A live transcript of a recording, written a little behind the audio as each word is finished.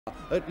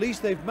At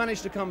least they've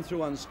managed to come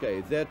through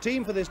unscathed. Their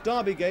team for this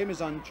derby game is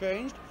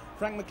unchanged.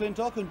 Frank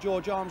McClintock and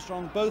George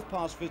Armstrong both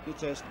passed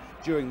fitness test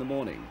during the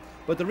morning.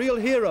 But the real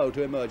hero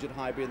to emerge at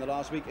Highbury in the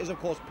last week is, of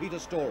course, Peter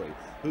Storey,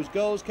 whose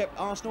goals kept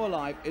Arsenal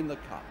alive in the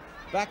Cup.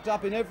 Backed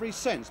up in every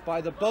sense by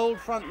the bold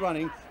front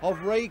running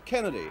of Ray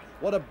Kennedy.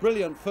 What a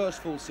brilliant first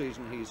full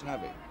season he's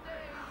having.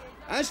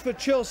 As for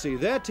Chelsea,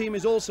 their team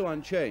is also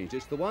unchanged.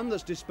 It's the one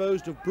that's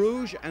disposed of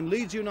Bruges and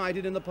Leeds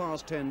United in the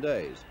past 10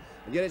 days.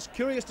 And yet it's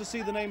curious to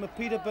see the name of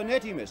Peter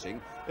Bonetti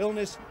missing.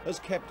 Illness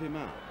has kept him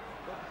out.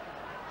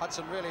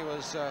 Hudson really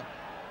was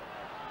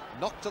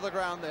knocked to the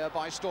ground there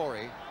by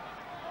Storey.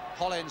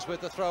 Hollins with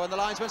the throw, and the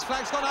linesman's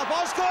flag's gone up.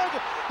 Osgood!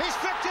 He's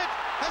flicked it!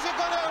 Has it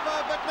gone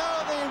over? But no,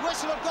 the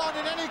whistle had gone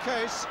in any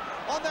case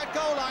on that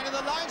goal line, and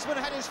the linesman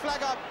had his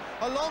flag up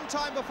a long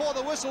time before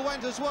the whistle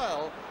went as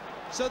well.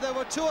 So there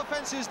were two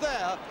offences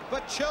there,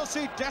 but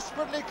Chelsea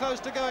desperately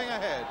close to going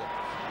ahead.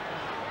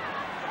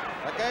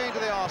 Again to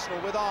the Arsenal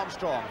with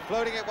Armstrong,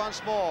 floating it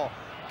once more.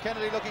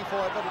 Kennedy looking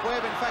for it, but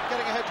Webb in fact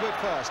getting ahead to it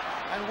first.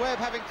 And Webb,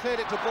 having cleared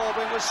it to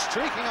Baldwin, was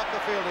streaking up the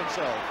field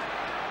himself.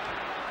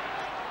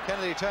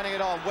 Kennedy turning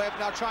it on. Webb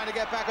now trying to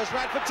get back as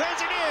Radford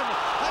turns it in,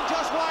 and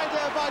just wide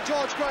there by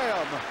George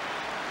Graham.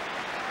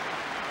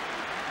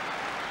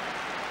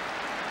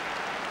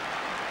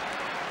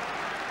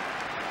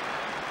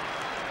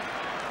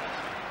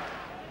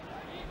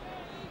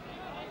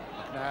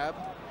 McNabb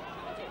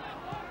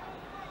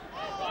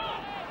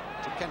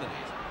to Kennedy,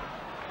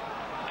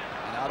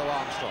 and out of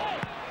Armstrong.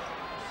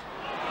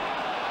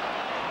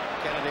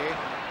 Kennedy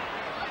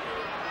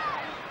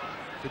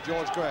to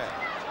George Graham.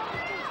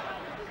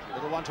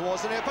 Little one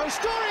towards the near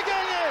post. Storey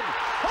going in!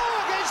 Oh,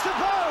 against the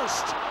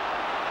post!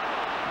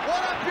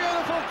 What a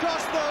beautiful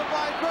cross though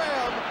by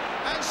Graham,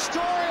 and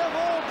Storey of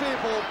all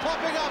people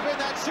popping up in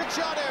that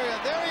 6-yard area.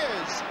 There he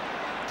is,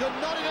 to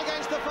nod it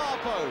against the far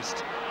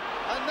post,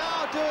 and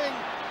now doing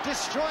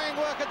destroying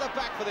work at the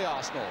back for the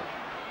Arsenal.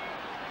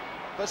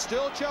 But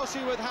still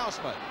Chelsea with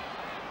Houseman.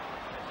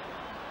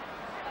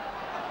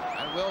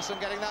 And Wilson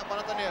getting that one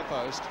at the near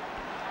post.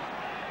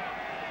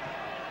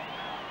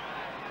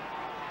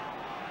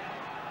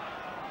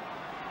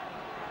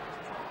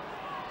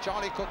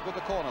 Charlie Cook with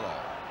the corner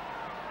though.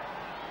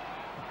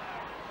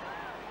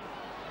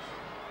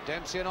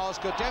 Dempsey and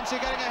Osgood. Dempsey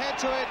getting ahead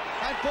to it,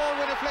 and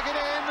Baldwin to flick it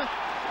in,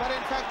 but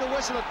in fact the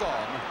whistle had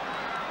gone,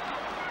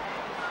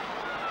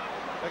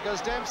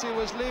 because Dempsey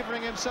was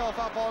levering himself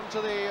up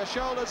onto the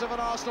shoulders of an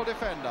Arsenal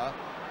defender.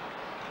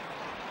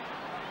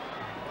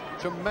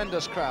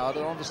 Tremendous crowd,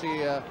 and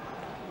obviously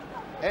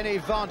any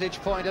vantage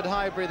point at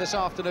Highbury this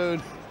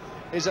afternoon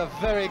is a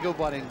very good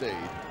one indeed.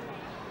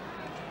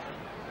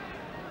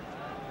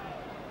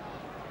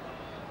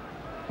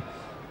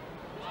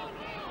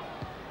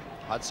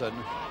 Hudson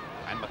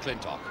and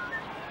McClintock.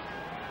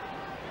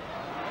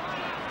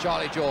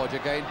 Charlie George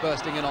again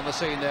bursting in on the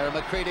scene there, and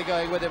McCready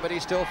going with him, but he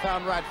still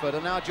found Radford,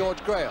 and now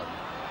George Graham.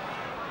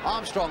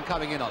 Armstrong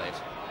coming in on it.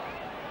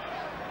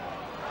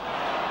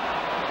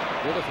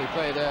 Beautifully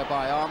played there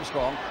by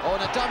Armstrong. Oh,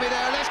 and a dummy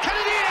there, lets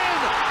Kennedy in!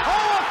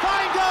 Oh, a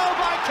fine goal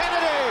by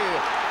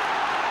Kennedy!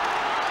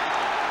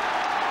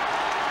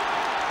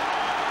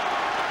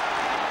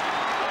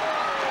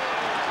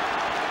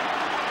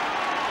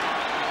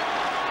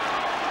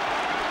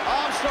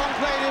 Armstrong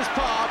played his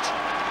part,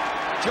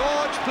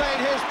 George played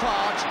his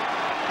part,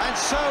 and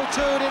so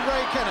too did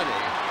Ray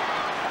Kennedy.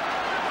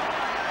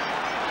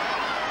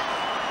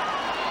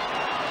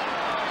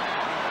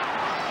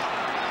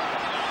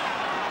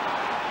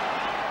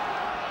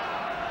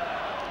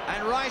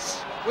 And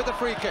Rice with the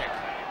free kick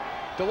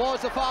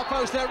towards the far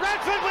post there.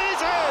 Radford with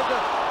his head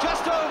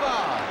just over.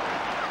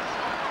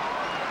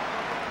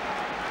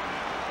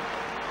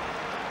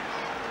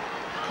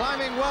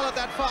 Climbing well at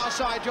that far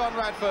side, John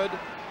Radford.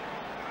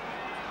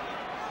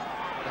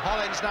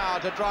 Hollins now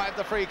to drive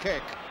the free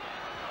kick.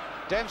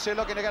 Dempsey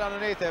looking to get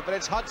underneath it, but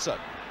it's Hudson.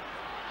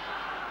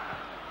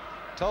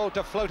 Told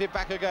to float it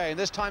back again.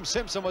 This time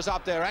Simpson was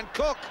up there, and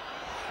Cook,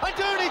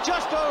 and only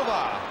just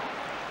over.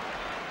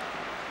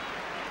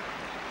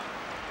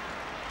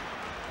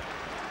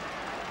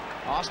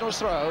 Arsenal's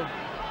throw.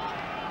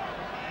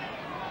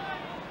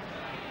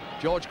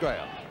 George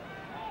Graham,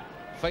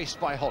 faced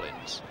by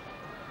Hollins.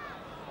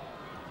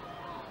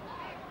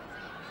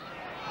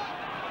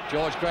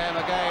 George Graham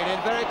again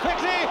in very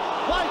quickly.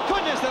 My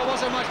goodness, there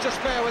wasn't much to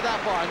spare with that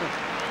one.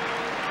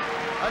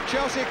 And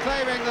Chelsea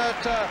claiming that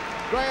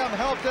Graham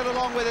helped it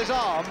along with his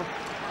arm.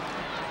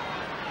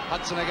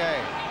 Hudson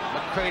again.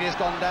 McCready's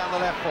gone down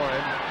the left for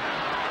him.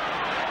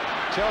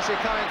 Chelsea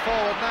coming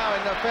forward now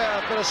in a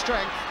fair bit of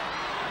strength,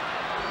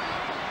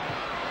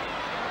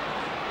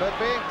 but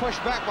being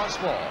pushed back once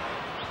more.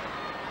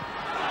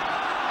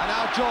 And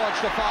now George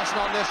to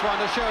fasten on this one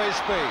to show his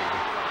speed.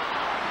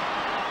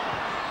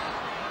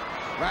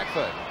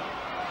 Radford,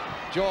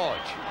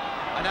 George,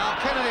 and now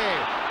Kennedy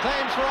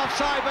claims for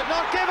offside, but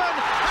not given,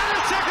 and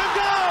a second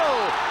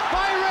goal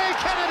by Ray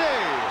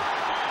Kennedy.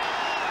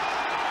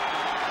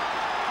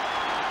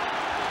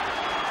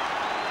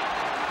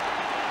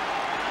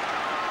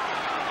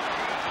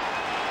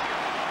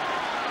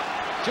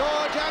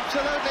 George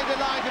absolutely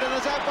delighted, and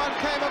as that one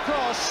came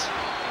across,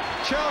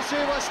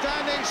 Chelsea was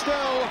standing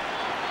still,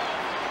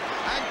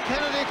 and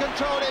Kennedy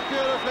controlled it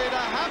beautifully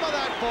to hammer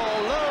that ball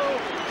low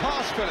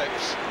past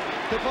Phillips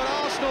to put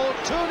Arsenal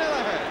 2-0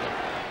 ahead.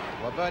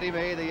 Well, Bertie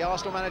Mee, the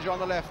Arsenal manager on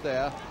the left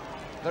there,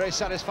 very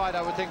satisfied,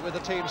 I would think, with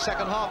the team's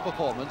second half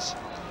performance.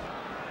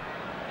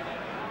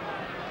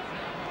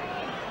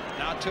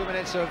 Now 2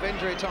 minutes of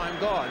injury time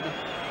gone.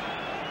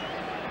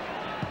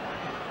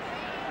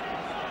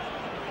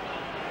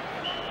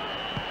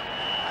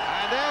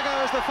 And there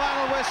goes the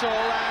final whistle,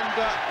 and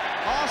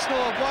Arsenal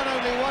have won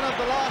only one of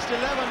the last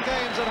 11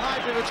 games at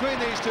Highbury between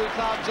these two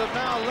clubs, have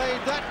now laid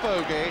that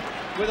bogey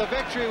with a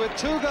victory with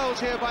 2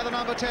 goals here by the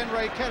number 10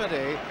 Ray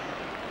Kennedy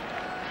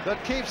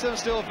that keeps them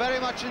still very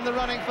much in the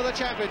running for the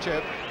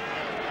championship.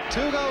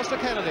 2 goals to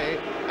Kennedy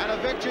and a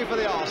victory for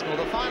the Arsenal.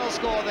 The final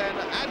score then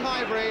at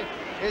Highbury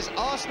is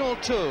Arsenal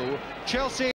 2, Chelsea